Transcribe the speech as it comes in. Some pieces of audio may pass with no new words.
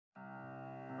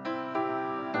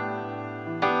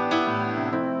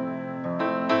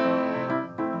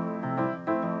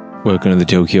Welcome to the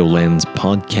Tokyo Lens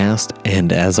podcast,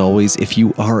 and as always, if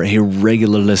you are a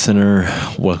regular listener,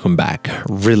 welcome back.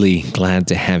 Really glad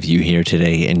to have you here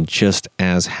today, and just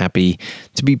as happy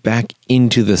to be back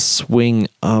into the swing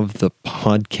of the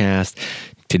podcast.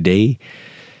 Today,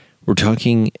 we're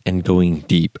talking and going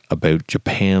deep about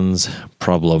Japan's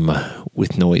problem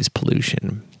with noise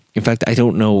pollution. In fact, I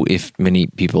don't know if many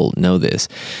people know this,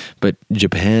 but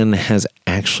Japan has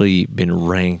actually been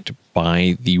ranked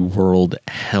by the World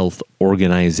Health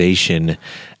Organization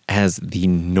as the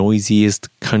noisiest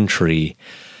country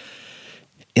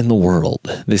in the world.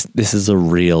 This is a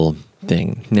real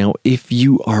thing. Now, if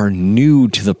you are new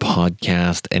to the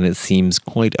podcast, and it seems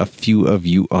quite a few of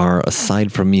you are,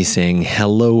 aside from me saying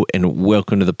hello and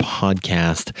welcome to the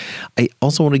podcast, I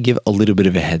also want to give a little bit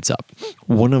of a heads up.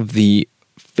 One of the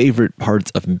favorite parts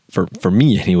of, for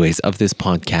me anyways, of this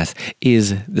podcast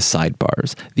is the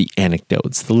sidebars, the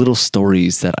anecdotes, the little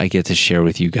stories that I get to share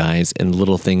with you guys and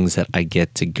little things that I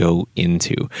get to go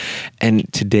into.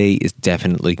 And today is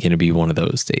definitely going to be one of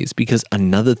those days, because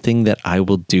another thing that I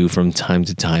will do from time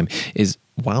to time is,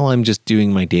 while I'm just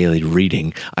doing my daily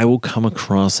reading, I will come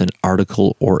across an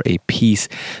article or a piece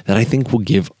that I think will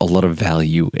give a lot of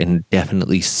value and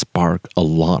definitely spark a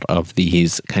lot of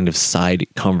these kind of side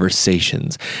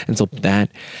conversations. And so that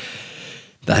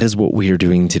is what we are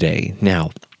doing today.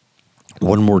 Now,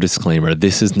 one more disclaimer.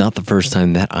 This is not the first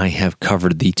time that I have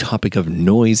covered the topic of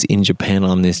noise in Japan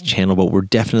on this channel, but we're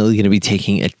definitely going to be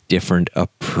taking a different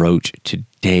approach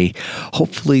today.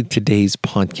 Hopefully today's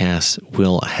podcast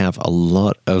will have a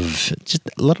lot of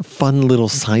fun little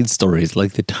side stories,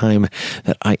 like the time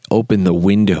that I opened the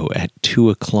window at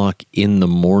 2 o'clock in the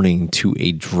morning to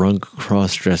a drunk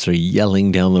crossdresser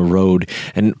yelling down the road,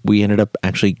 and we ended up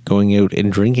actually going out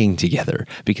and drinking together,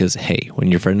 because hey, when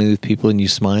you're friendly with people and you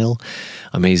smile,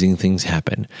 amazing things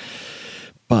happen.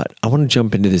 But I want to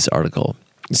jump into this article.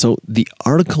 So the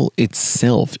article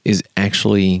itself is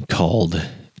actually called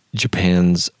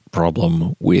Japan's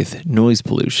Problem with Noise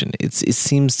Pollution. It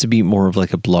seems to be more of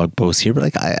like a blog post here,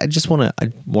 but I just want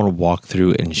to walk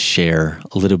through and share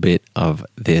a little bit of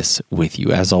this with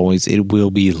you. As always, it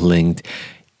will be linked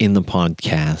in the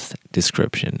podcast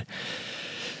description.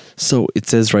 So it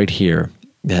says right here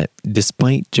that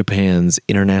despite Japan's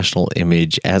international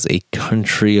image as a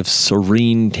country of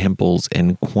serene temples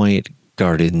and quiet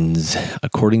gardens,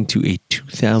 according to a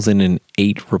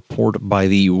 2008 report by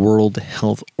the World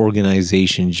Health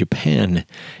Organization, Japan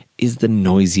is the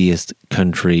noisiest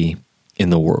country in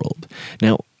the world.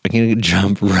 Now, I'm going to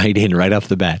jump right off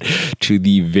the bat to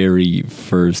the very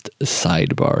first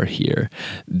sidebar here.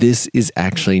 This is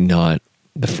actually not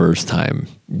the first time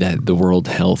that the World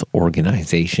Health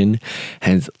Organization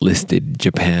has listed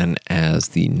Japan as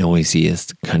the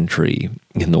noisiest country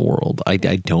in the world. I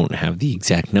don't have the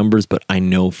exact numbers, but I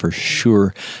know for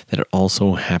sure that it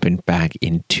also happened back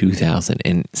in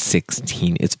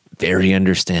 2016. It's very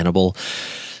understandable.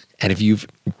 And if you've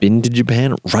been to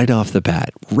Japan, right off the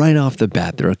bat,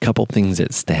 there are a couple things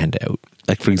that stand out.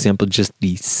 Like, for example, just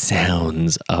the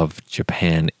sounds of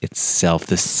Japan itself,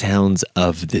 the sounds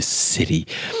of the city,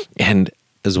 and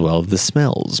as well the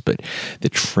smells. But the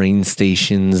train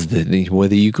stations,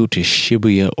 whether you go to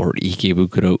Shibuya or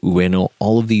Ikebukuro, Ueno,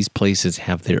 all of these places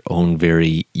have their own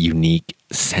very unique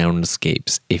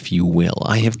soundscapes, if you will.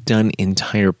 I have done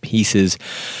entire pieces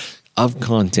of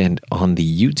content on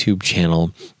the YouTube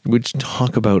channel which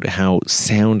talk about how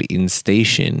sound in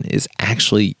station is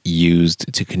actually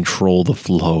used to control the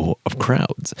flow of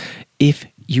crowds. If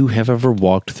you have ever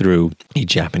walked through a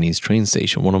Japanese train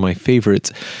station, one of my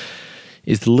favorites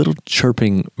is the little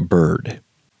chirping bird.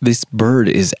 This bird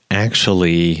is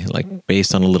actually like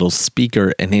based on a little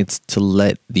speaker, and it's to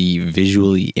let the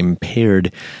visually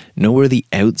impaired know where the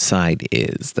outside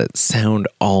is. That sound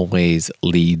always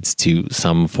leads to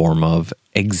some form of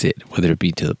exit, whether it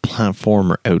be to the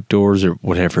platform or outdoors or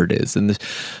whatever it is. And there's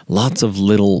lots of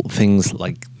little things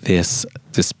like this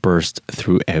dispersed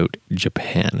throughout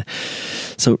Japan.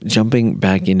 So jumping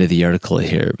back into the article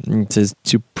here, it says,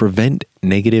 to prevent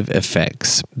negative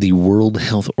effects, the World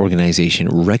Health Organization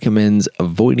recommends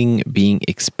avoiding being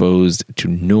exposed to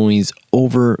noise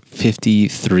over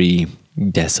 53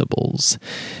 decibels.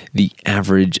 The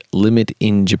average limit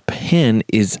in Japan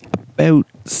is about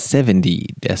 70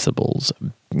 decibels.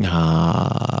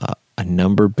 A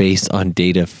number based on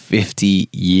data 50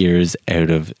 years out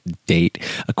of date,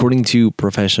 according to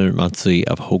Professor Matsui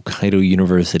of Hokkaido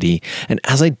University. And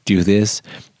as I do this,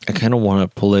 I kind of want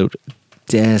to pull out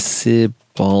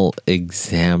decibel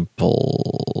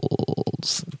examples.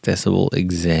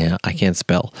 I can't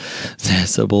spell.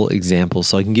 Decibel examples.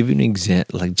 So I can give you an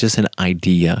example, like just an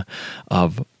idea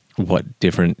of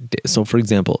So for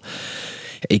example,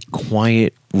 a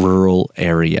quiet rural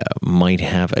area might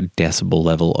have a decibel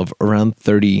level of around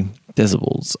 30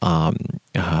 decibels.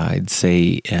 I'd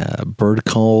say bird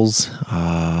calls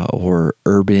or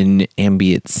urban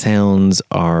ambient sounds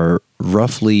are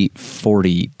roughly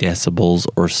 40 decibels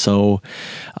or so.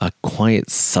 A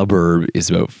quiet suburb is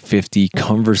about 50.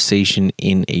 Conversation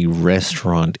in a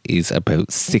restaurant is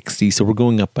about 60. So we're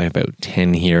going up by about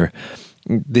 10 here.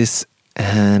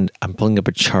 And I'm pulling up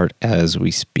a chart as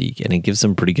we speak, and it gives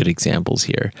some pretty good examples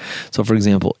here. So, for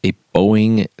example, a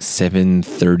Boeing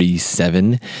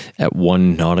 737 at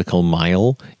 1 nautical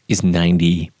mile is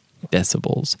 90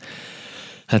 decibels.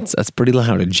 That's pretty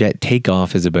loud. A jet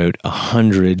takeoff is about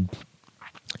 100,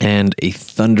 and a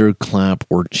thunderclap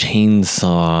or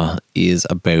chainsaw is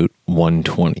about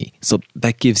 120. So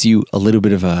that gives you a little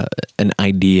bit of an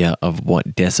idea of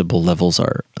what decibel levels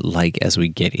are like as we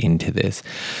get into this.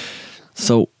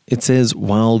 So it says,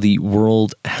 while the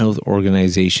World Health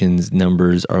Organization's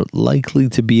numbers are likely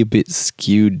to be a bit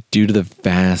skewed due to the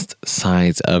vast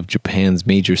size of Japan's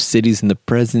major cities and the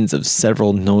presence of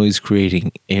several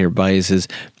noise-creating air biases,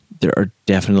 there are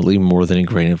definitely more than a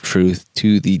grain of truth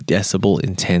to the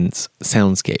decibel-intense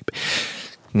soundscape.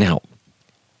 Now,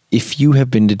 if you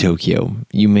have been to Tokyo,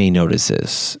 you may notice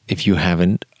this. If you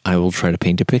haven't, I will try to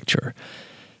paint a picture.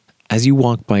 As you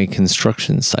walk by a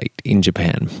construction site in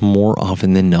Japan, more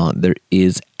often than not, there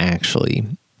is actually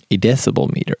a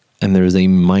decibel meter, and there is a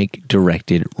mic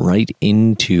directed right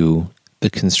into the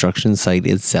construction site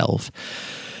itself,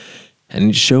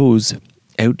 and it shows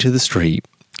out to the street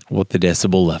what the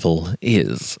decibel level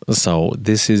is. So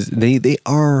they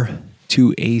are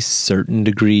to a certain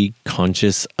degree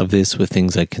conscious of this with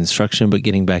things like construction, but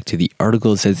getting back to the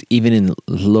article, it says even in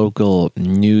local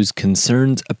news,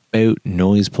 concerns about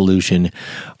noise pollution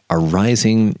are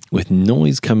rising, with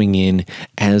noise coming in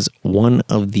as one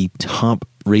of the top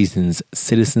reasons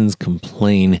citizens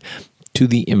complain to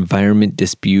the Environment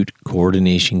Dispute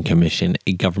Coordination Commission,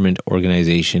 a government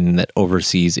organization that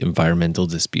oversees environmental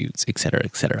disputes, etc.,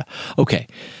 etc. Okay,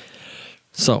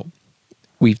 so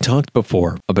we've talked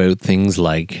before about things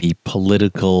like the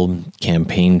political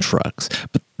campaign trucks,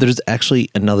 but there's actually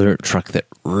another truck that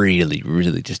really,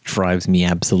 really just drives me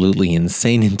absolutely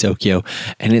insane in Tokyo,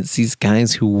 and it's these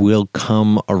guys who will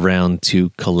come around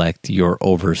to collect your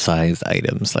oversized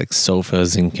items like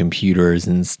sofas and computers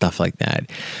and stuff like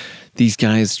that. These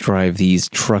guys drive these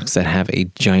trucks that have a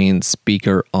giant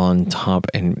speaker on top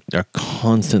and are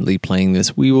constantly playing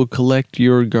this, "We will collect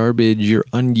your garbage, your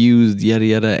unused, yada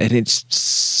yada," and it's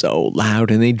so loud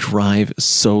and they drive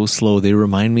so slow. They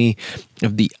remind me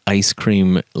of the ice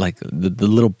cream, like the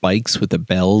little bikes with the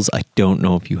bells. I don't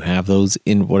know if you have those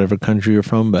in whatever country you're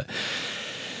from, but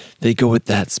they go at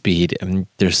that speed and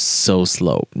they're so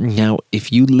slow. Now,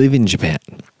 if you live in Japan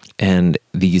and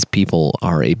these people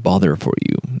are a bother for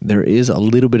you, there is a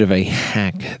little bit of a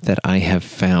hack that I have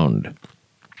found.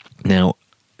 Now,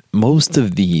 most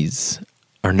of these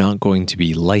are not going to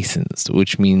be licensed,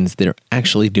 which means they're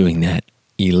actually doing that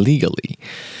illegally.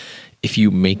 If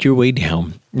you make your way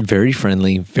down, very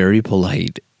friendly, very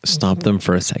polite, stop them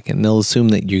for a second. They'll assume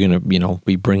that you're going to,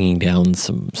 be bringing down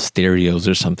some stereos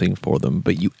or something for them,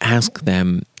 but you ask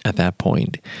them at that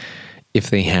point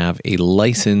if they have a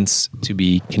license to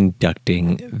be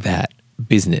conducting that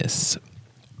business.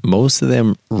 Most of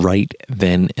them right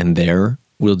then and there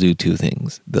will do two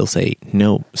things. They'll say,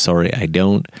 "No, sorry, I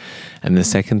don't." And the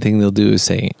second thing they'll do is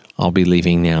say, "I'll be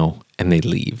leaving now," and they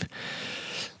leave.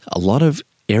 A lot of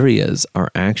areas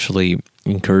are actually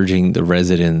encouraging the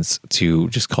residents to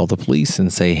just call the police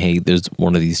and say, "Hey, there's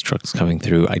one of these trucks coming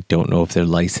through. I don't know if they're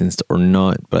licensed or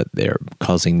not, but they're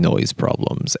causing noise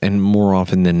problems." And more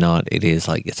often than not, it's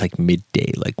like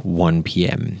midday, like 1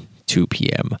 p.m., 2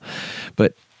 p.m.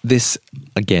 But this,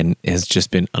 again, has just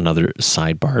been another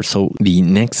sidebar. So the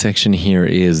next section here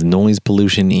is noise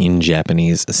pollution in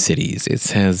Japanese cities. It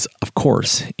says, of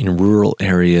course, in rural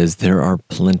areas, there are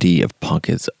plenty of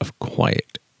pockets of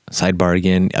quiet. Sidebar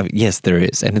again, yes, there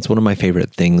is. And it's one of my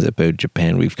favorite things about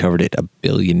Japan. We've covered it a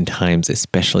billion times,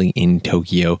 especially in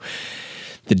Tokyo.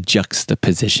 The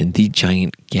juxtaposition, the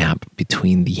giant gap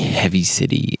between the heavy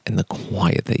city and the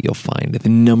quiet that you'll find. The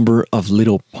number of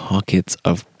little pockets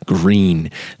of green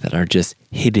that are just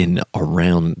hidden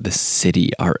around the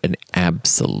city are an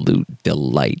absolute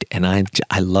delight. And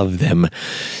I love them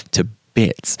to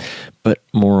bits. But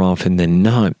more often than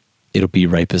not, it'll be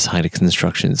right beside a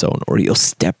construction zone, or you'll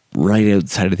step right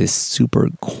outside of this super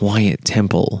quiet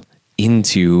temple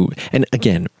into, and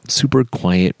again, super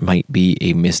quiet might be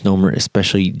a misnomer,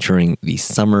 especially during the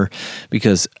summer,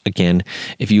 because again,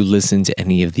 if you listen to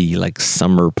any of the like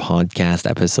summer podcast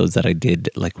episodes that I did,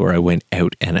 like where I went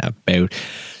out and about,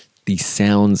 the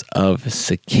sounds of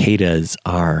cicadas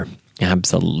are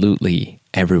absolutely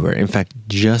everywhere. In fact,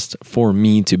 just for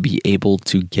me to be able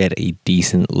to get a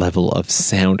decent level of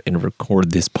sound and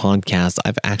record this podcast,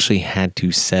 I've actually had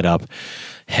to set up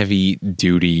heavy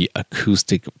duty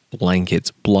acoustic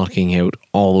blankets blocking out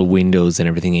all the windows and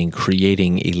everything and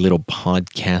creating a little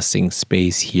podcasting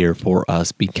space here for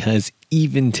us, because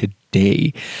even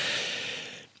today,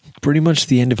 pretty much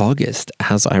the end of August,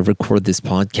 as I record this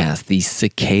podcast, the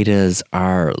cicadas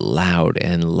are loud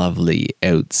and lovely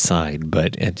outside,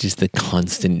 but just the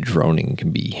constant droning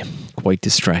can be quite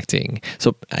distracting.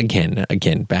 So again,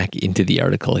 back into the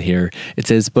article here. It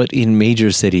says, but in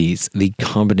major cities, the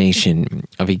combination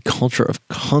of a culture of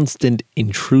constant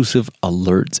intrusive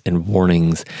alerts and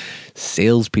warnings,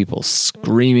 salespeople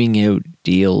screaming out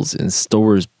deals in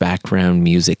stores, background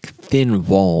music, thin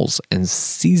walls, and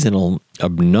seasonal,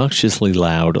 obnoxiously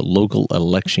loud local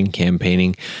election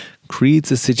campaigning creates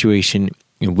a situation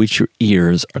in which your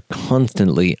ears are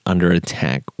constantly under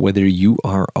attack, whether you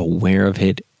are aware of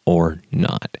it or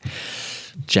not.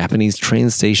 Japanese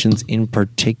train stations in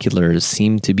particular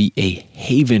seem to be a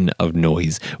haven of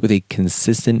noise, with a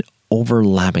consistent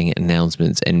overlapping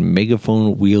announcements and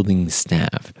megaphone-wielding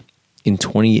staff. In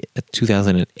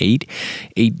 2008,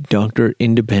 a doctor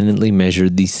independently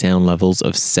measured the sound levels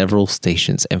of several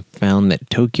stations and found that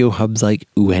Tokyo hubs like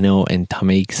Ueno and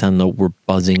Tameikisano were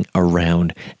buzzing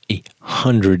around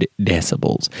 100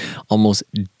 decibels, almost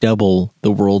double the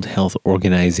World Health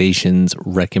Organization's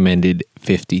recommended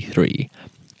 53.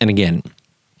 And again,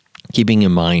 keeping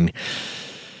in mind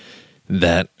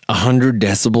that 100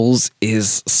 decibels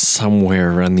is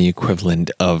somewhere around the equivalent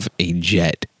of a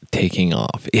jet taking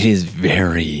off. It is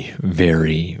very,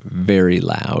 very, very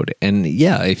loud. And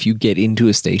yeah, if you get into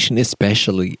a station,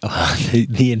 especially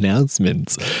the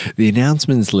announcements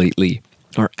lately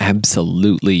are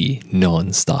absolutely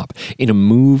nonstop. In a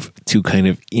move to kind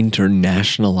of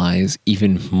internationalize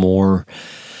even more,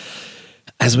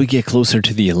 as we get closer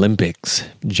to the Olympics,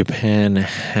 Japan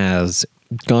has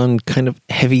gone kind of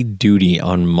heavy duty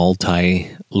on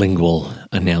multilingual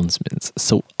announcements.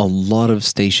 So a lot of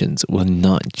stations will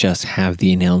not just have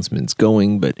the announcements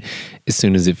going, but as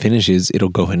soon as it finishes, it'll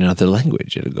go in another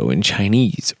language. It'll go in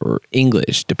Chinese or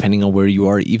English, depending on where you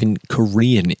are. Even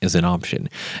Korean is an option.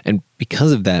 And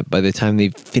because of that, by the time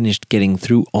they've finished getting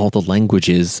through all the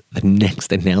languages, the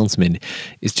next announcement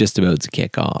is just about to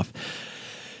kick off.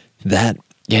 That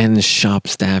and shop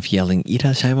staff yelling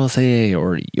 "irashaimase"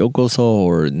 or "yokoso"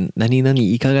 or "nani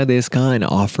nani ikaga desu ka" and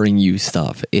offering you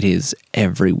stuff. It is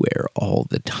everywhere all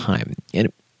the time,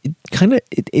 and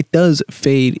it does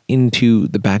fade into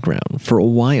the background. For a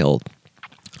while,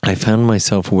 I found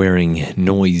myself wearing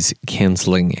noise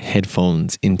canceling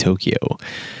headphones in Tokyo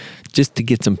just to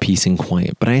get some peace and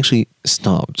quiet. But I actually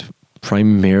stopped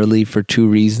primarily for two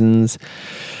reasons.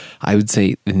 I would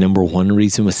say the number one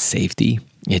reason was safety.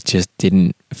 It just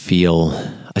didn't feel,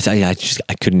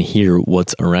 I couldn't hear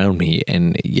what's around me.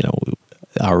 And, you know,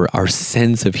 our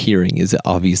sense of hearing is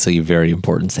obviously a very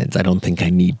important sense. I don't think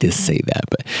I need to say that,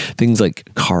 but things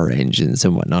like car engines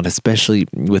and whatnot, especially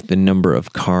with the number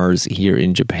of cars here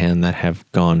in Japan that have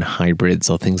gone hybrid.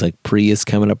 So things like Prius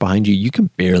coming up behind you, you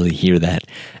can barely hear that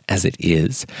as it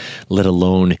is, let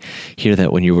alone hear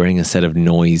that when you're wearing a set of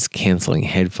noise canceling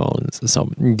headphones. So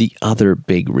the other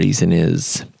big reason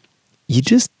is you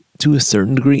just, to a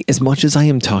certain degree, as much as I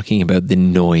am talking about the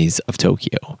noise of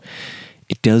Tokyo,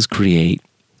 it does create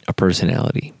a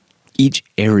personality. Each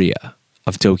area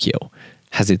of Tokyo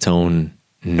has its own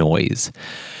noise.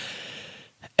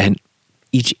 And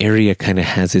each area kind of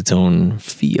has its own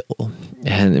feel.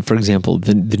 And for example,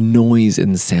 the noise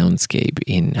and soundscape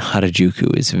in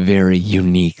Harajuku is very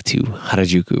unique to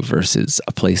Harajuku versus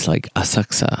a place like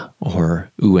Asakusa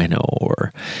or Ueno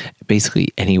or basically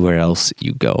anywhere else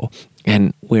you go.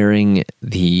 And wearing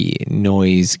the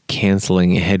noise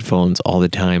canceling headphones all the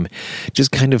time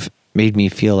just kind of made me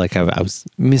feel like I was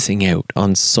missing out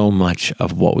on so much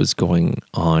of what was going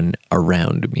on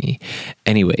around me.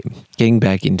 Anyway, getting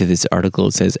back into this article,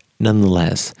 it says,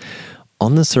 nonetheless,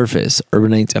 on the surface,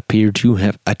 urbanites appear to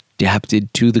have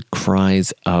adapted to the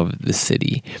cries of the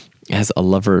city. As a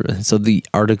lover, so the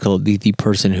article, the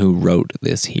person who wrote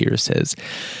this here says,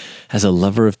 as a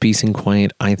lover of peace and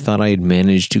quiet, I thought I had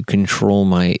managed to control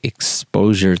my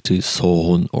exposure to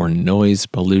sound or noise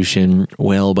pollution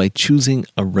well by choosing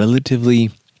a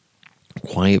relatively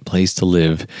quiet place to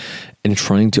live and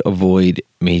trying to avoid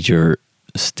major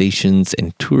stations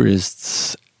and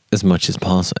tourists as much as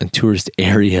possible, and tourist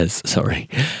areas,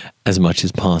 as much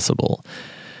as possible.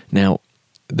 Now,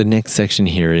 the next section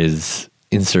here is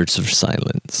in search of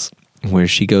silence, where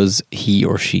he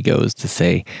or she goes to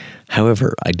say,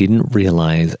 however, I didn't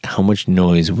realize how much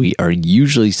noise we are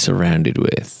usually surrounded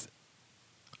with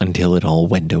until it all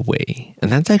went away.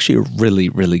 And that's actually a really,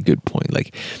 really good point.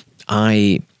 Like,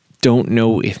 I don't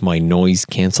know if my noise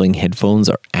canceling headphones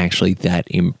are actually that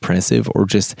impressive, or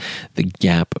just the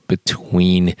gap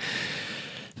between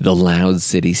the loud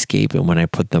cityscape and when I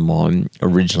put them on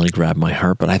originally grabbed my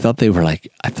heart. But I thought they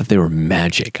were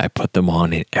magic. I put them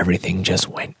on and everything just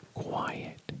went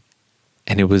quiet.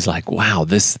 And it was like, wow,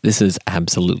 this is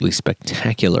absolutely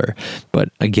spectacular. But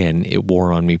again, it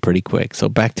wore on me pretty quick. So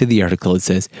back to the article, it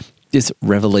says, this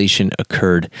revelation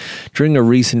occurred during a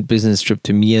recent business trip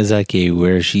to Miyazaki,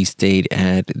 where she stayed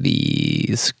at the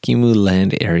Tsukimu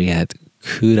land area at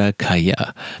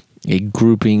Kurakaya, a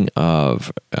grouping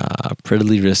of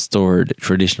prettily restored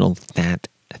traditional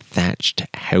thatched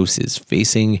houses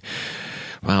facing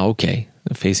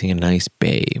a nice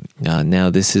bay. Now,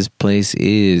 this place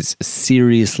is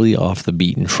seriously off the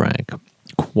beaten track,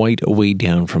 quite a way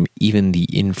down from even the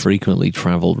infrequently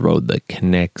traveled road that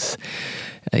connects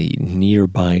a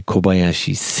nearby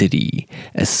Kobayashi city.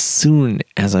 As soon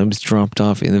as I was dropped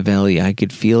off in the valley, I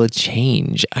could feel a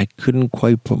change. I couldn't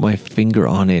quite put my finger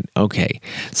on it. Okay,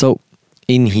 so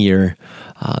in here,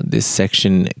 this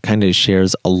section kind of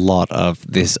shares a lot of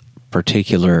this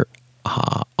particular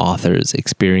author's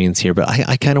experience here, but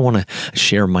I kind of want to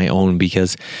share my own,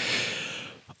 because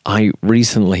I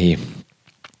recently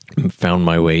found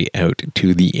my way out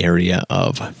to the area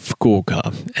of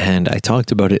Fukuoka, and I talked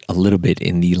about it a little bit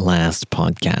in the last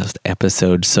podcast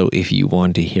episode, so if you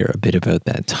want to hear a bit about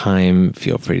that time,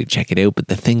 feel free to check it out. But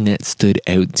the thing that stood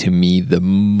out to me the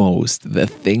most, the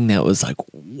thing that was like,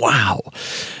 wow,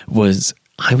 was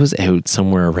I was out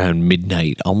somewhere around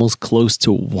midnight, almost close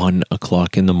to 1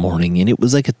 o'clock in the morning, and it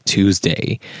was like a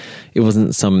Tuesday. It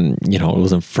wasn't it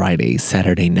wasn't Friday,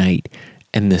 Saturday night.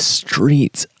 And the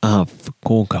streets of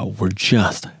Fukuoka were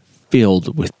just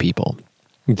filled with people.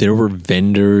 There were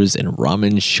vendors and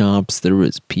ramen shops. There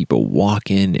was people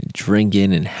walking and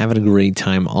drinking and having a great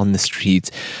time on the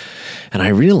streets. And I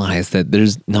realized that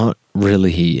there's not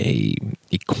really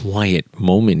a quiet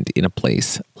moment in a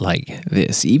place like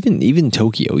this. Even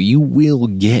Tokyo, you will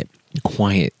get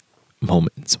quiet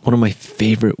moments. One of my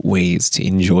favorite ways to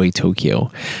enjoy Tokyo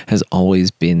has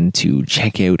always been to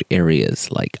check out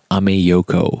areas like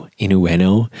Ameyoko in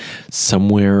Ueno,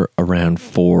 somewhere around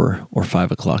 4 or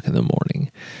 5 o'clock in the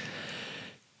morning.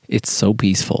 It's so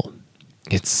peaceful.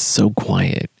 It's so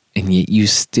quiet. And yet you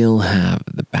still have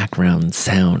the background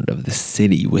sound of the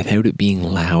city without it being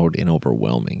loud and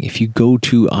overwhelming. If you go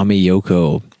to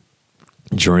Ameyoko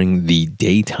during the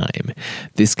daytime,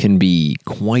 this can be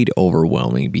quite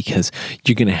overwhelming, because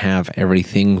you're going to have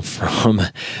everything from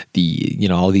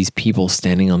all these people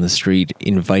standing on the street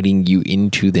inviting you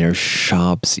into their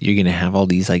shops. You're going to have all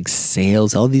these like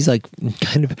sales, all these like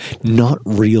kind of not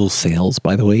real sales,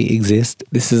 by the way, exist.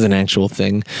 This is an actual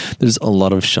thing. There's a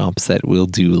lot of shops that will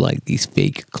do like these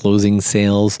fake closing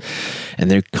sales,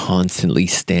 and they're constantly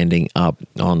standing up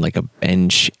on like a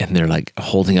bench, and they're like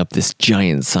holding up this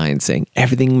giant sign saying,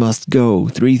 everything must go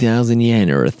 3,000 yen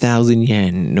or 1,000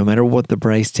 yen, no matter what the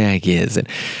price tag is. And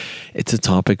it's a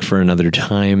topic for another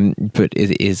time, but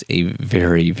it is a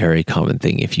very, very common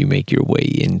thing if you make your way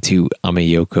into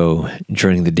Ameyoko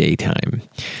during the daytime.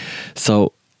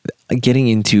 So getting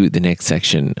into the next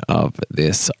section of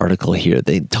this article here,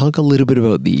 they talk a little bit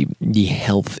about the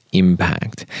health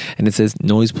impact. And it says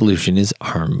noise pollution is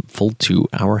harmful to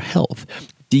our health.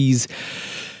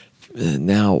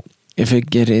 Now, if I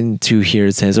get into here,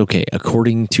 it says, okay,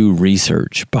 according to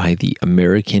research by the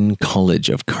American College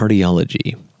of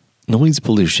Cardiology, noise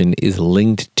pollution is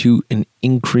linked to an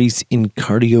increase in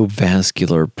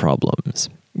cardiovascular problems.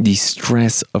 The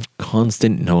stress of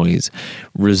constant noise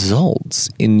results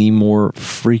in the more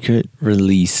frequent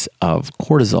release of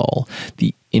cortisol,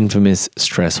 the infamous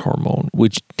stress hormone,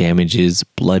 which damages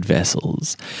blood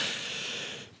vessels.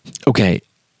 Okay,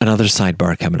 another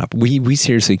sidebar coming up. We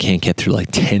seriously can't get through like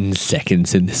 10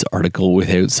 seconds in this article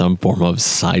without some form of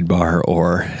sidebar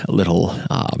or a little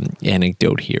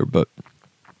anecdote here. But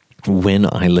when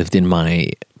I lived in my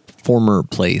former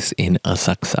place in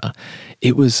Asakusa,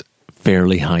 it was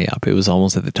fairly high up. It was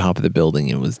almost at the top of the building.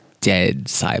 It was dead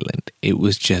silent. It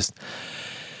was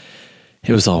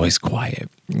always quiet.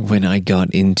 When I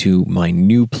got into my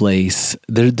new place,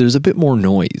 there's a bit more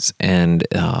noise, and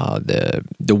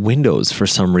the windows, for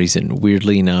some reason,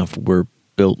 weirdly enough, were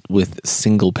built with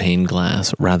single pane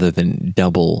glass rather than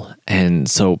double. And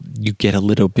so you get a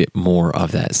little bit more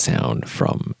of that sound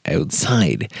from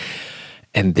outside.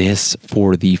 And this,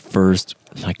 for the first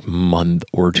month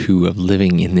or two of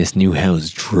living in this new house,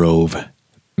 drove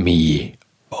me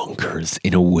bonkers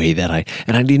in a way that I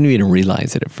didn't even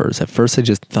realize it at first. At first I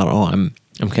just thought, I'm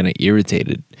kind of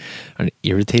irritable,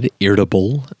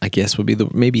 I guess would be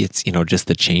maybe it's, just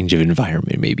the change of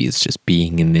environment. Maybe it's just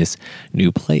being in this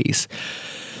new place.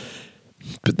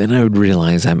 But then I would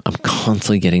realize I'm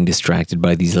constantly getting distracted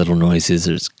by these little noises.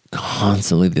 There's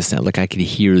constantly this sound. I could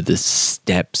hear the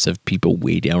steps of people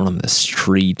way down on the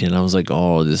street. And I was like,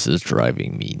 oh, this is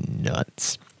driving me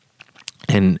nuts.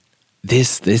 And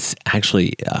this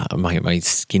actually, my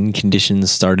skin conditions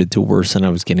started to worsen. I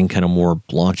was getting kind of more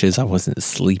blotches. I wasn't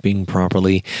sleeping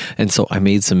properly. And so I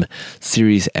made some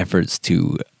serious efforts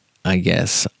to, I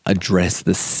guess, address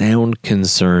the sound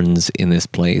concerns in this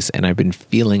place. And I've been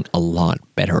feeling a lot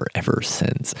better ever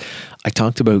since. I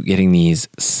talked about getting these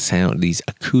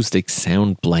acoustic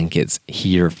sound blankets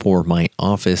here for my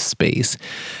office space.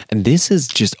 And this has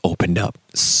just opened up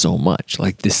so much.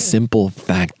 The simple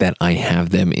fact that I have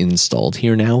them installed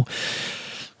here now.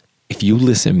 If you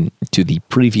listen to the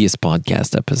previous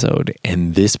podcast episode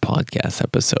and this podcast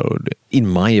episode, in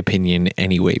my opinion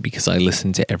anyway, because I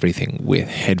listen to everything with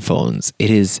headphones, it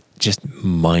is just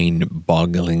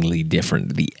mind-bogglingly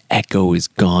different. The echo is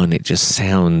gone. It just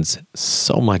sounds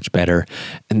so much better.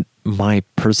 And my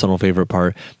personal favorite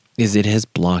part is it has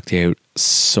blocked out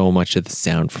so much of the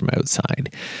sound from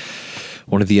outside.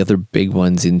 One of the other big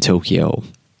ones in Tokyo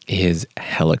is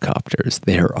helicopters.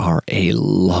 There are a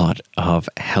lot of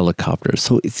helicopters.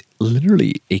 So it's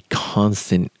literally a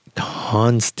constant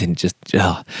just,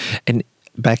 and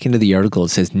back into the article, it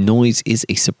says noise is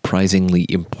a surprisingly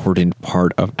important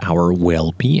part of our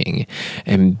well-being,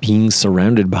 and being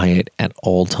surrounded by it at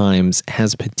all times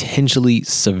has potentially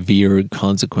severe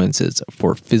consequences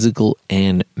for physical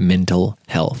and mental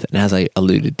health. And as I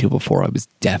alluded to before, I was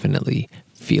definitely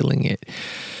feeling it.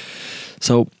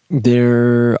 So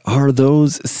there are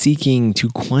those seeking to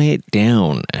quiet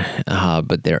down,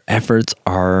 but their efforts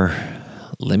are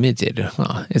limited.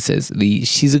 It says the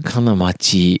Shizuka no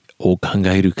Machi o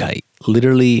Kangaeru Kai,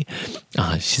 literally,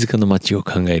 Shizuka no Machi o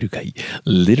Kangaeru Kai,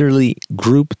 literally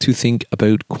group to think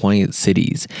about quiet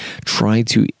cities, try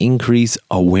to increase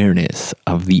awareness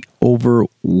of the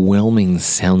overwhelming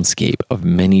soundscape of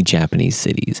many Japanese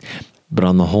cities. But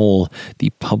on the whole, the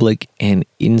public and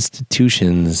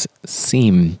institutions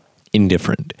seem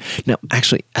indifferent. Now,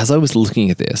 actually, as I was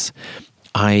looking at this,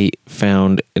 I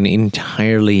found an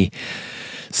entirely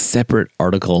separate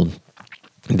article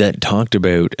that talked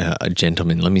about a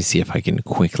gentleman. Let me see if I can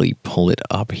quickly pull it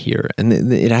up here. And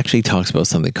it actually talks about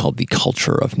something called the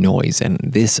culture of noise. And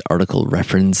this article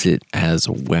references it as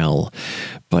well.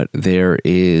 But there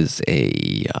is there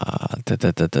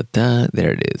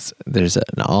it is. There's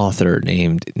an author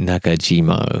named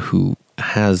Nakajima who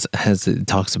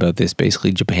talks about this,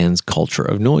 basically Japan's culture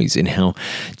of noise, and how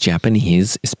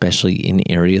Japanese, especially in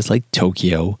areas like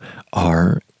Tokyo,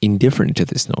 are indifferent to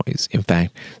this noise. In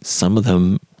fact, some of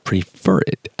them prefer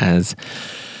it as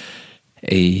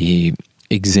a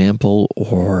example,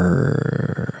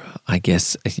 or I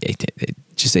guess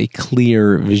just a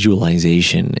clear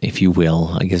visualization, if you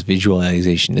will. I guess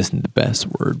visualization isn't the best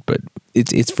word, but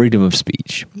it's freedom of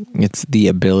speech. It's the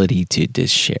ability to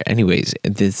just share. Anyways,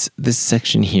 this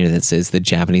section here that says the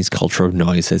Japanese culture of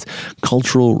noise says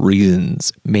cultural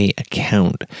reasons may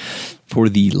account for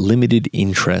the limited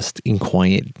interest in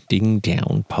quieting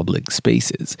down public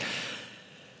spaces.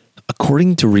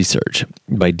 According to research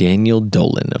by Daniel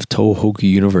Dolan of Tohoku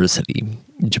University,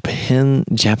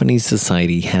 Japanese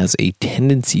society has a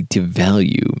tendency to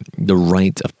value the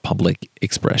rights of public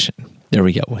expression. There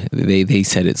we go. They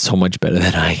said it so much better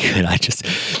than I could.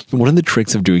 One of the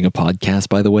tricks of doing a podcast,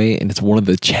 by the way, and it's one of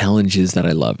the challenges that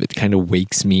I love. It kind of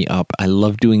wakes me up. I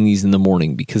love doing these in the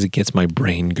morning because it gets my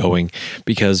brain going,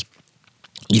 because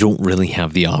you don't really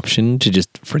have the option to just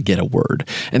forget a word.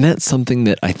 And that's something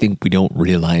that I think we don't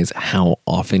realize how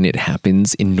often it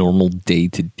happens in normal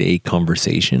day-to-day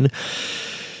conversation.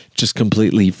 Just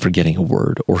completely forgetting a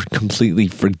word or completely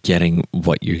forgetting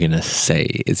what you're going to say.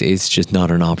 It's just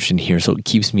not an option here. So it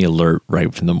keeps me alert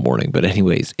right from the morning. But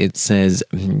anyways, it says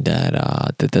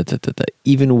that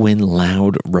even when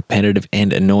loud, repetitive,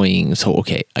 and annoying. So,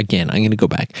 okay, again, I'm going to go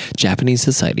back. Japanese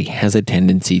society has a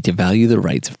tendency to value the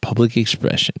rights of public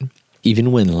expression,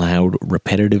 even when loud,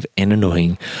 repetitive, and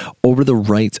annoying, over the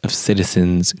rights of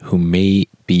citizens who may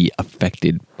be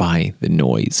affected by the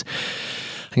noise.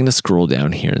 I'm going to scroll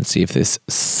down here and see if this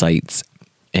cites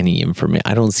any information.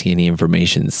 I don't see any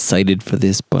information cited for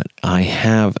this, but I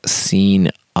have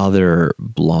seen other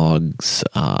blogs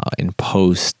and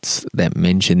posts that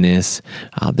mention this.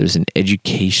 There's an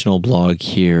educational blog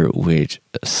here which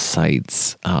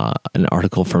cites an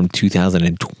article from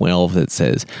 2012 that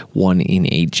says 1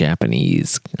 in 8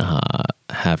 Japanese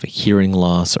have hearing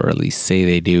loss, or at least say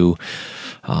they do.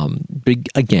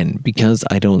 Again, because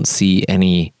I don't see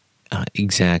any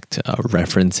exact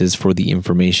references for the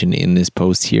information in this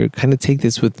post here, kind of take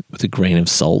this with a grain of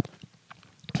salt.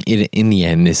 In the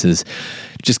end, this is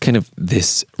just kind of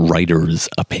this writer's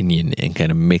opinion and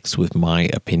kind of mixed with my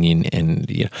opinion.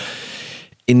 And,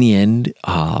 in the end,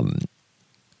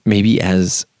 maybe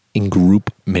as in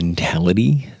group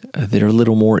mentality, they're a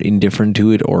little more indifferent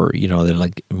to it, or, they're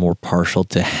like more partial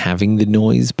to having the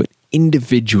noise. But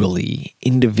individually,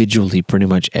 pretty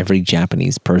much every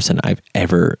Japanese person I've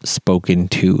ever spoken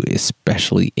to,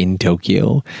 especially in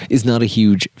Tokyo, is not a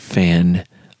huge fan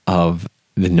of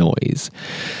the noise.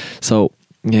 So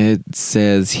it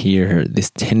says here,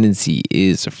 this tendency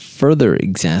is further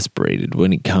exacerbated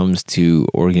when it comes to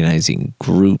organizing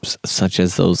groups such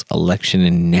as those election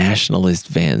and nationalist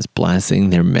vans blasting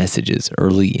their messages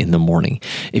early in the morning.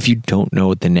 If you don't know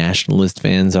what the nationalist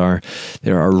vans are,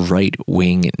 there are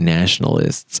right-wing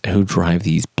nationalists who drive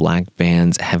these black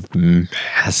vans, have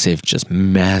massive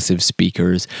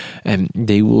speakers, and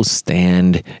they will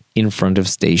stand in front of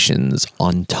stations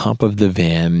on top of the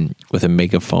van with a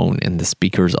megaphone, and the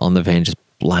speakers on the van just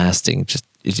blasting.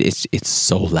 It's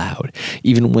so loud.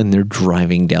 Even when they're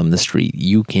driving down the street,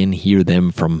 you can hear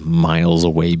them from miles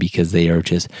away because they are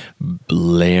just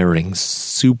blaring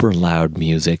super loud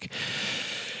music.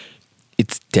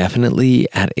 It's definitely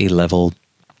at a level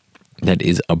that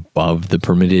is above the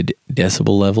permitted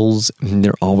decibel levels.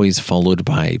 They're always followed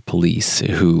by police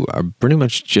who are pretty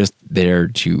much just there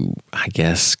to, I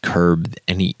guess, curb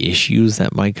any issues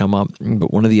that might come up.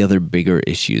 But one of the other bigger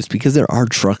issues, because there are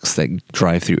trucks that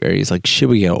drive through areas like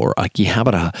Shibuya or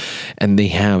Akihabara, and they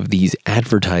have these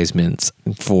advertisements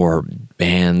for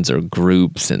bands or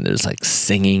groups, and there's like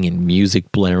singing and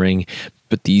music blaring.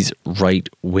 But these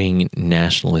right-wing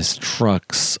nationalist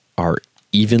trucks are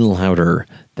even louder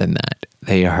than that.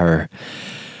 They're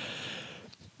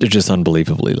just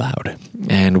unbelievably loud.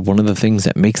 And one of the things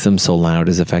that makes them so loud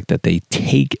is the fact that they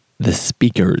take the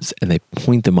speakers and they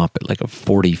point them up at like a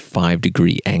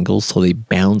 45-degree angle, so they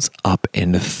bounce up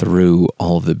and through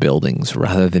all of the buildings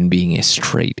rather than being a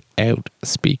straight out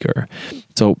speaker.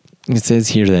 So it says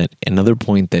here that another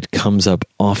point that comes up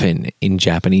often in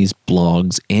Japanese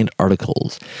blogs and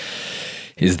articles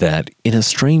is that, in a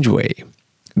strange way,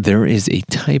 there is a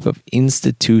type of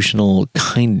institutional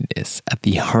kindness at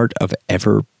the heart of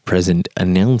ever-present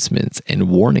announcements and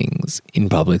warnings in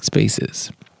public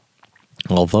spaces.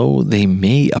 Although they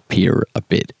may appear a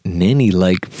bit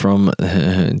nanny-like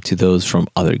to those from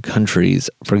other countries,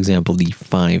 for example, the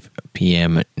 5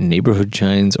 p.m. neighborhood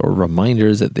chimes or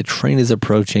reminders that the train is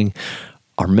approaching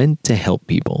are meant to help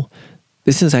people.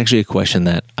 This is actually a question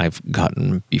that I've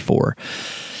gotten before.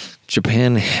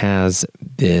 Japan has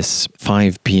this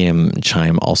 5 p.m.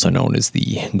 chime, also known as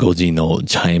the Goji no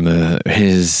chime.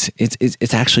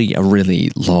 It's actually a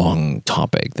really long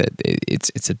topic that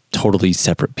it's a totally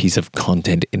separate piece of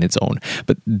content in its own.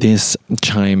 But this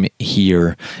chime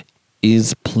here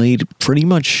is played pretty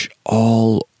much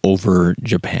all over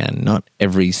Japan. Not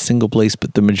every single place,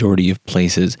 but the majority of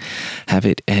places have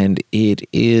it. And it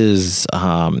is,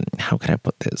 how can I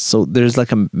put this? So there's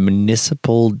like a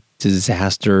municipal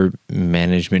disaster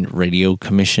management radio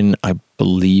commission, I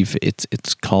believe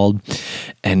it's called,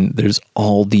 and there's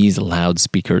all these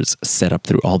loudspeakers set up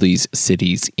through all these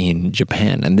cities in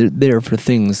Japan, and they're there for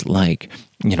things like,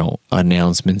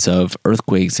 announcements of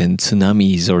earthquakes and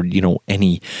tsunamis, or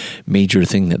any major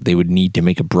thing that they would need to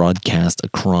make a broadcast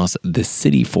across the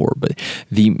city for. But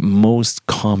the most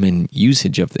common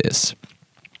usage of this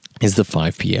is the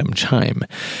 5 p.m. chime.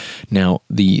 Now,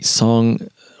 the song,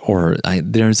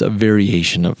 there's a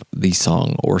variation of the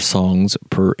song or songs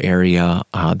per area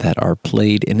that are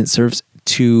played, and it serves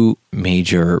two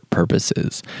major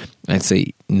purposes. I'd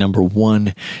say number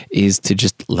one is to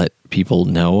just let people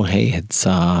know, hey, it's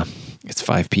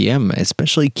 5 p.m.,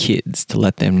 especially kids, to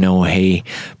let them know, hey,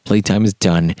 playtime is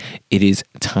done. It is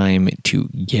time to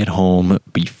get home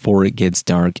before it gets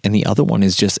dark. And the other one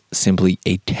is just simply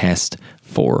a test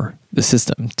for the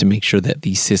system to make sure that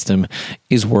the system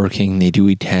is working. They do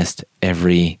a test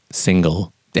every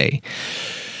single day.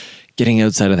 Getting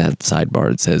outside of that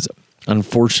sidebar, it says,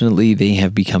 unfortunately, they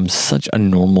have become such a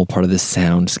normal part of the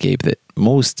soundscape that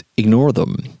most ignore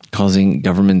them. causing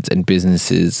governments and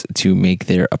businesses to make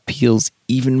their appeals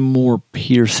even more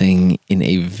piercing in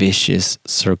a vicious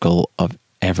circle of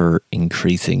ever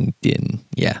increasing din.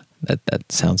 Yeah,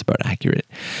 that sounds about accurate.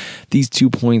 These 2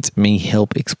 points may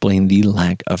help explain the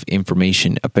lack of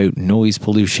information about noise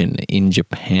pollution in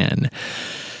Japan.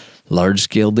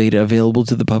 Large-scale data available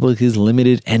to the public is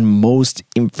limited, and most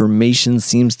information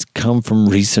seems to come from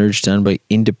research done by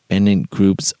independent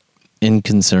groups and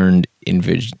concerned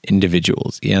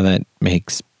individuals. Yeah, that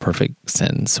makes perfect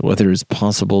sense. Whether it's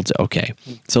possible to... Okay,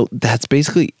 so that's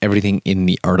basically everything in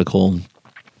the article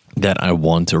that I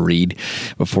want to read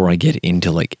before I get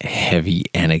into like heavy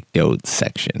anecdote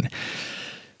section.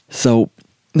 So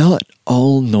not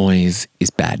all noise is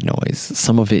bad noise.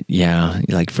 Some of it, yeah.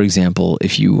 Like, for example,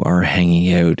 if you are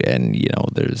hanging out and, you know,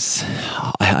 there's...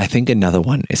 I think another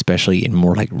one, especially in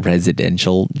more like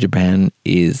residential Japan,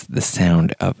 is the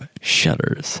sound of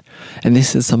shutters. And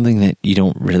this is something that you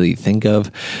don't really think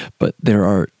of, but there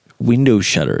are window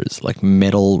shutters, like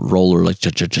metal roller, like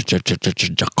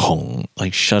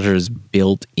shutters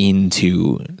built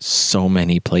into so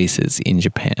many places in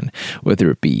Japan,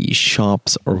 whether it be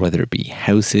shops or whether it be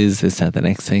houses, this, that, the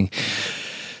next thing.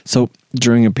 So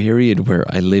during a period where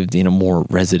I lived in a more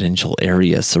residential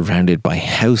area surrounded by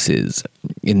houses,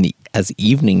 as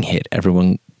evening hit,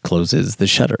 everyone closes the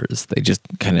shutters. They just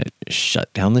kind of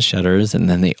shut down the shutters and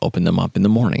then they open them up in the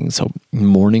morning. So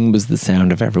morning was the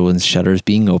sound of everyone's shutters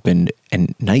being opened,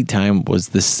 and nighttime was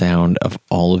the sound of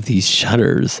all of these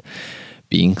shutters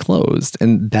being closed.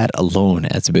 And that alone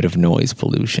adds a bit of noise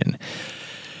pollution.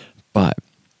 But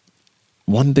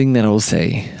one thing that I will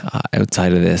say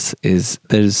outside of this is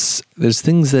there's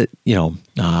things that, you know,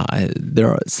 there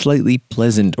are slightly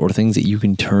pleasant, or things that you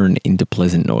can turn into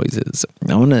pleasant noises.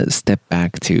 I want to step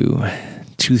back to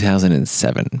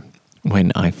 2007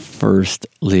 when I first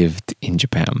lived in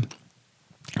Japan.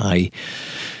 I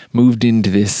moved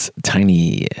into this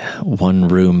tiny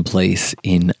one-room place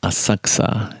in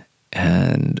Asakusa,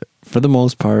 and for the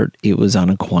most part, it was on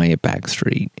a quiet back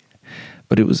street.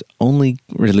 But it was only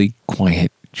really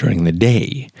quiet during the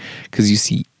day, because you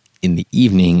see, in the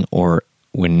evening or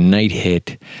when night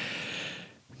hit,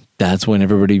 that's when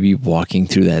everybody be walking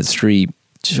through that street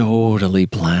totally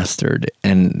plastered.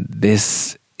 And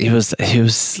it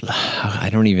was I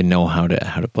don't even know how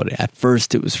to put it. At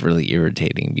first it was really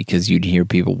irritating because you'd hear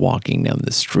people walking down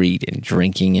the street and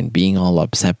drinking and being all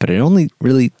upset, but it only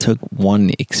really took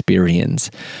one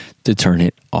experience to turn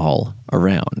it all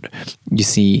around. You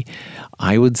see,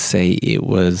 I would say it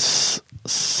was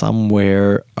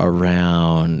somewhere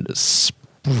around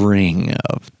spring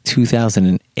of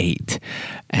 2008,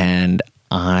 and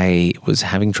I was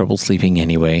having trouble sleeping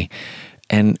anyway,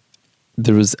 and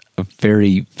there was a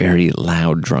very, very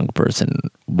loud drunk person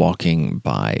walking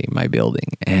by my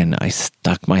building, and I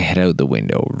stuck my head out the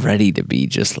window, ready to be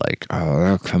just like,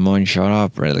 "Oh, come on, shut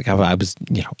up!" Right? Like I was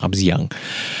young.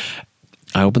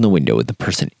 I opened the window, and the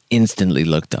person instantly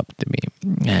looked up to me,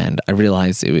 and I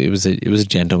realized it was a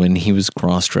gentleman. He was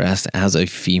cross-dressed as a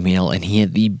female, and he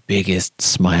had the biggest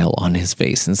smile on his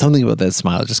face, and something about that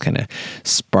smile just kind of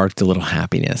sparked a little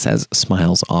happiness, as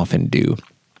smiles often do.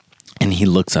 And he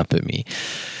looks up at me,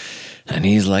 and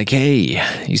he's like, "Hey,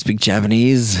 you speak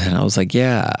Japanese?" And I was like,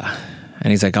 "Yeah."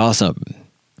 And he's like, "Awesome,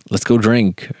 let's go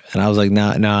drink." And I was like, "No,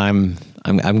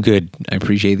 I'm good. I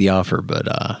appreciate the offer, but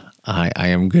I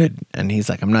am good." And he's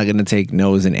like, "I'm not going to take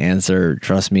no as an answer.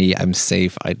 Trust me, I'm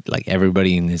safe.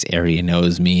 Everybody in this area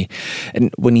knows me."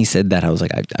 And when he said that, I was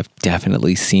like, I've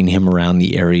definitely seen him around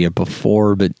the area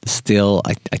before, but still,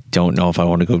 I don't know if I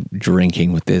want to go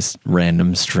drinking with this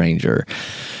random stranger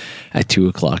at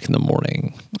 2:00 in the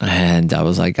morning. And I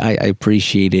was like, I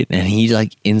appreciate it. And he's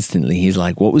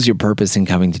like, "What was your purpose in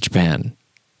coming to Japan?"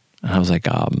 And I was like,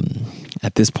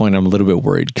 at this point, I'm a little bit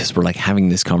worried because we're like having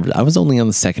this conversation. I was only on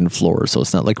the second floor, so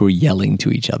it's not like we're yelling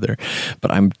to each other, but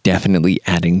I'm definitely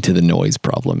adding to the noise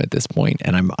problem at this point,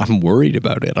 and I'm worried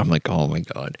about it. I'm like, oh my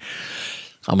God.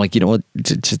 I'm like, you know what?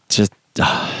 Just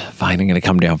fine. I'm going to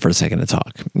come down for a second to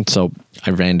talk. And so I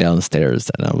ran downstairs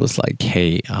and I was like,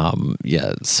 "Hey,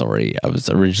 yeah, sorry. I was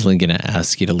originally going to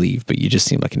ask you to leave, but you just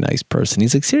seem like a nice person."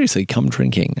 He's like, "Seriously, come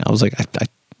drinking." I was like, I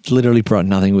literally brought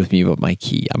nothing with me but my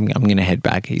key. I'm going to head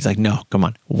back. He's like, "No, come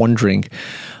on. One drink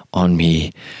on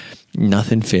me.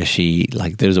 Nothing fishy.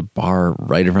 Like, there's a bar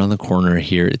right around the corner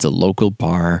here. It's a local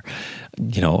bar.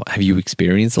 You know, have you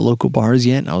experienced the local bars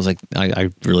yet?" And I was like, I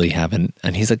really haven't.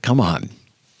 And he's like, "Come on.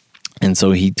 And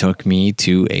so he took me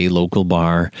to a local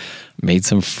bar, made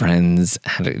some friends.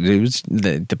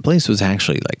 The place was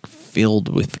actually like filled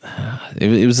with,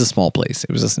 it was a small place.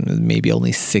 It was just maybe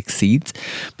only 6 seats,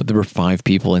 but there were 5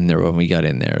 people in there when we got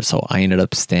in there. So I ended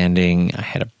up standing, I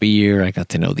had a beer, I got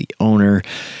to know the owner,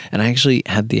 and I actually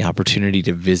had the opportunity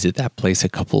to visit that place a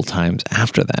couple of times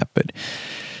after that. But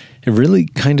it really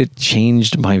kind of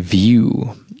changed my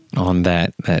view on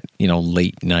that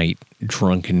late night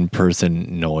drunken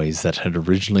person noise that had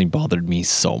originally bothered me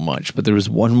so much. But there was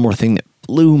one more thing that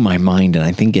blew my mind, and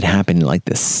I think it happened like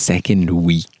the second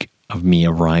week of me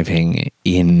arriving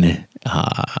in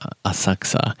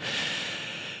Asakusa.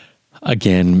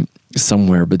 Again,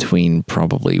 somewhere between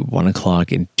probably 1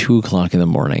 o'clock and 2 o'clock in the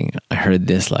morning, I heard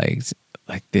this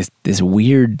this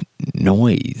weird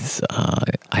noise.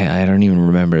 I don't even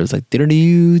remember. It was like do.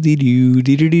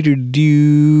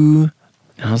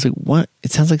 And I was like, what?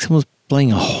 It sounds like someone's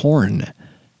playing a horn.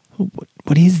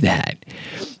 What is that?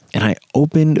 And I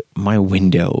opened my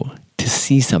window to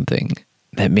see something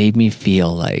that made me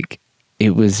feel like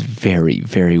it was very,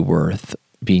 very worth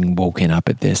being woken up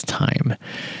at this time.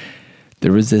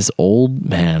 There was this old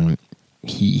man.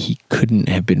 He couldn't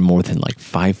have been more than like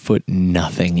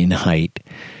 5'0" in height,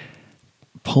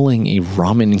 pulling a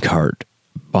ramen cart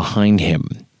behind him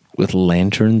with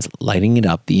lanterns lighting it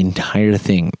up, the entire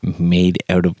thing made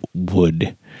out of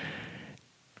wood,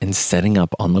 and setting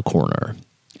up on the corner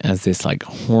as this like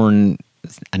horn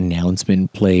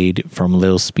announcement played from a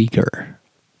little speaker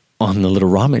on the little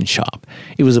ramen shop.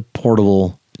 It was a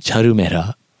portable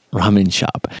charumera ramen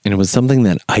shop, and it was something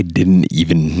that I didn't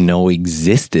even know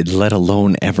existed, let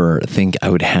alone ever think I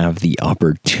would have the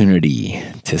opportunity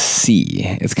to see.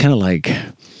 It's kind of like,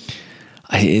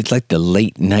 it's like the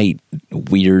late night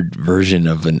weird version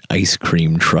of an ice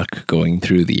cream truck going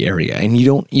through the area. And you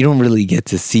don't really get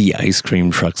to see ice cream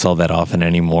trucks all that often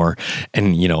anymore.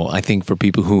 And, I think for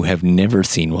people who have never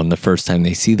seen one, the first time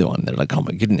they see the one, they're like, oh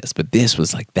my goodness. But this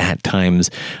was like that times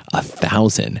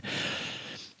 1,000.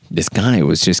 This guy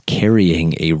was just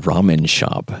carrying a ramen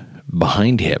shop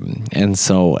behind him. And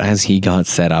so as he got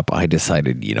set up, I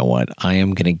decided, you know what, I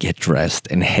am going to get dressed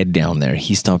and head down there.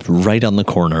 He stopped right on the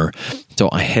corner. So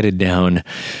I headed down,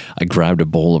 I grabbed a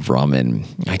bowl of ramen,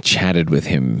 I chatted with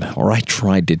him, or I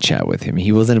tried to chat with him.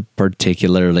 He wasn't a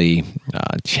particularly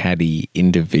chatty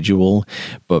individual,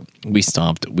 but we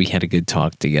stopped, we had a good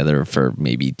talk together for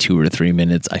maybe 2 or 3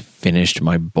 minutes. I finished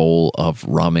my bowl of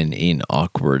ramen in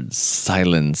awkward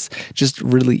silence, just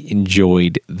really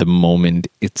enjoyed the moment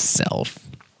itself,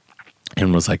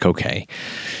 and was like, okay,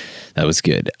 that was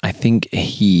good. I think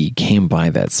he came by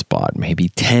that spot maybe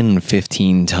 10,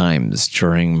 15 times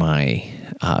during my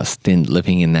stint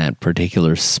living in that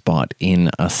particular spot in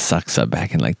Asakusa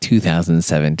back in like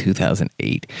 2007,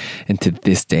 2008. And to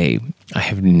this day, I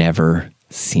have never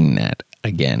seen that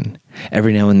again.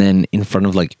 Every now and then in front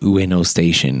of like Ueno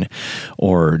Station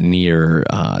or near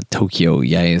Tokyo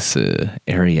Yaesu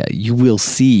area, you will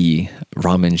see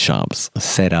ramen shops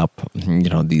set up,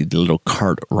 the little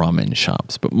cart ramen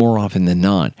shops. But more often than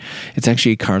not, it's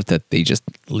actually a cart that they just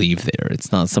leave there.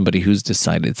 It's not somebody who's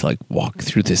decided to like walk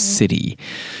through the city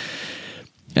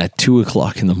at 2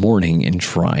 o'clock in the morning and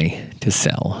try to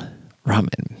sell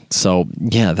ramen. So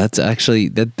yeah, that's actually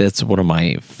that's one of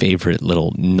my favorite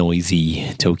little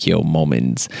noisy Tokyo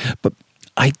moments. But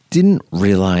I didn't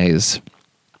realize,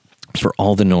 for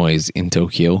all the noise in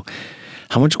Tokyo,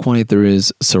 how much quiet there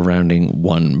is surrounding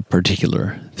one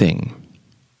particular thing.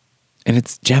 And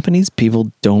it's Japanese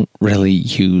people don't really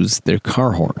use their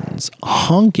car horns.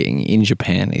 Honking in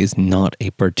Japan is not a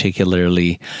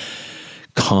particularly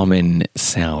common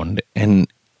sound, and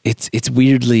it's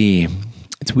weirdly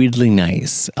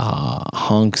nice.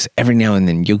 Honks every now and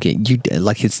then you'll get,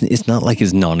 it's not like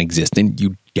it's non-existent.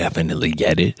 You definitely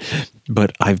get it.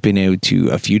 But I've been out to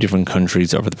a few different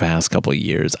countries over the past couple of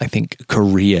years. I think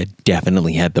Korea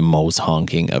definitely had the most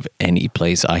honking of any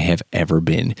place I have ever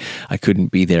been. I couldn't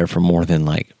be there for more than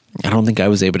I don't think I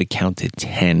was able to count to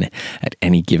 10 at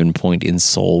any given point in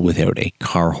Seoul without a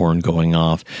car horn going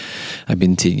off. I've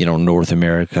been to, North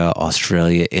America,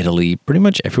 Australia, Italy, pretty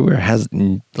much everywhere has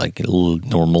like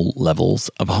normal levels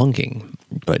of honking.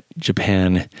 But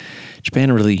Japan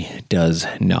really does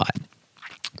not.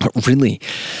 But really,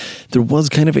 there was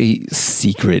kind of a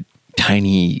secret,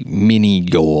 tiny mini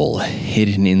goal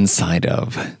hidden inside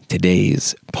of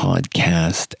today's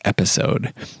podcast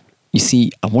episode. You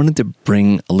see, I wanted to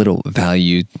bring a little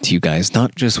value to you guys,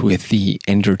 not just with the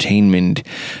entertainment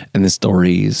and the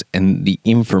stories and the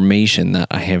information that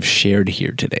I have shared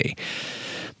here today,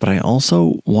 but I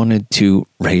also wanted to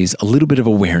raise a little bit of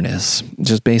awareness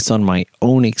just based on my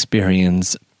own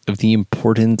experience of the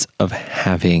importance of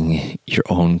having your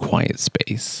own quiet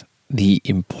space, the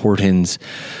importance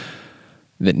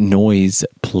that noise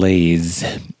plays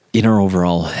in our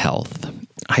overall health.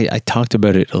 I talked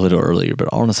about it a little earlier, but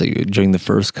honestly, during the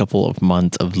first couple of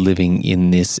months of living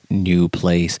in this new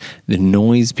place, the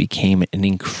noise became an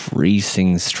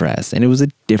increasing stress. And it was a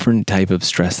different type of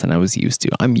stress than I was used to.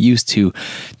 I'm used to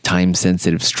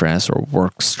time-sensitive stress or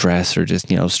work stress or just,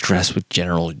 stress with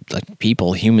general, like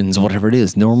people, humans, whatever it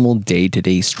is, normal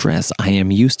day-to-day stress I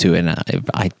am used to. And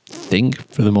I think,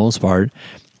 for the most part,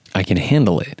 I can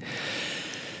handle it.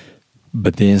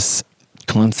 But this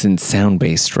constant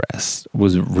sound-based stress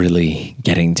was really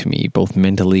getting to me, both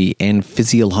mentally and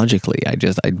physiologically. I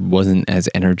wasn't as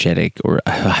energetic, or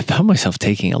I found myself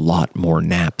taking a lot more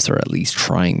naps, or at least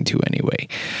trying to anyway.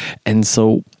 And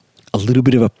so a little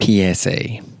bit of a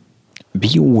PSA.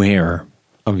 Be aware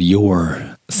of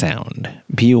your sound.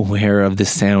 Be aware of the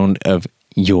sound of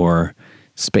your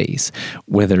space,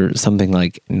 whether something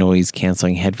like noise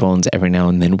canceling headphones every now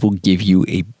and then will give you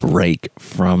a break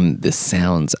from the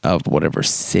sounds of whatever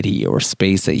city or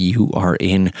space that you are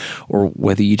in, or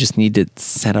whether you just need to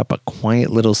set up a quiet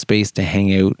little space to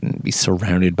hang out and be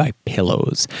surrounded by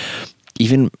pillows.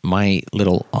 Even my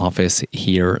little office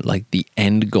here, like the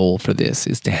end goal for this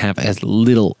is to have as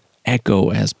little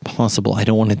echo as possible. I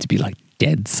don't want it to be like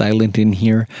dead silent in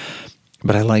here,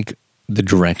 but I like the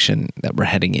direction that we're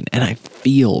heading in, and I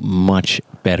feel much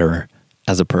better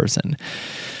as a person.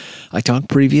 I talked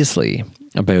previously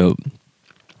about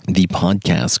the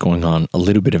podcast going on a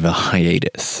little bit of a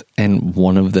hiatus, and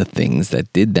one of the things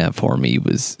that did that for me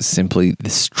was simply the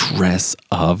stress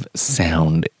of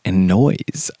sound and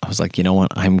noise. I was like, you know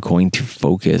what, I'm going to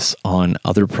focus on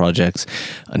other projects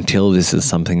until this is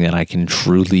something that I can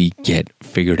truly get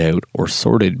figured out or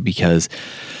sorted, because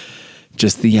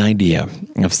just the idea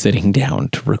of sitting down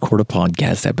to record a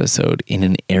podcast episode in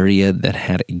an area that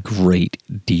had a great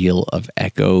deal of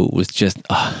echo was just,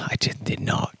 I did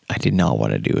not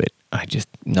want to do it.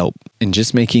 Nope. And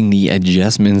just making the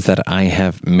adjustments that I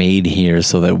have made here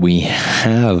so that we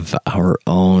have our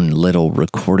own little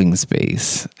recording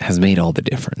space has made all the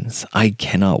difference. I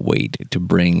cannot wait to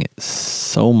bring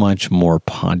so much more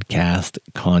podcast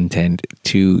content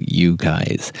to you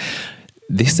guys.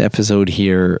 This episode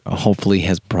here hopefully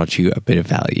has brought you a bit of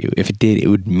value. If it did, it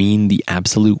would mean the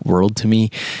absolute world to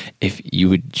me if you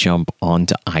would jump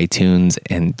onto iTunes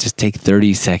and just take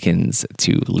 30 seconds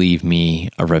to leave me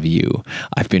a review.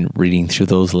 I've been reading through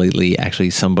those lately.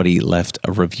 Actually, somebody left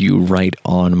a review right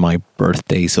on my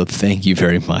birthday, so thank you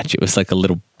very much. It was like a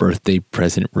little birthday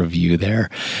present review there.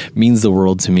 It means the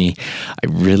world to me. I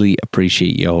really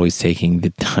appreciate you always taking the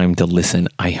time to listen.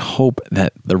 I hope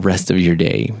that the rest of your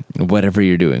day, whatever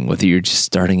you're doing, whether you're just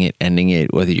starting it, ending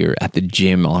it, whether you're at the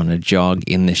gym, on a jog,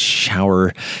 in the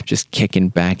shower, just kicking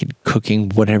back and cooking,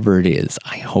 whatever it is,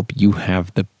 I hope you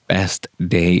have the best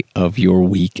day of your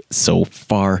week so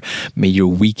far. May your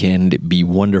weekend be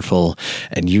wonderful,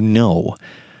 and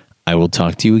I will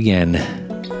talk to you again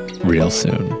real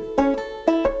soon.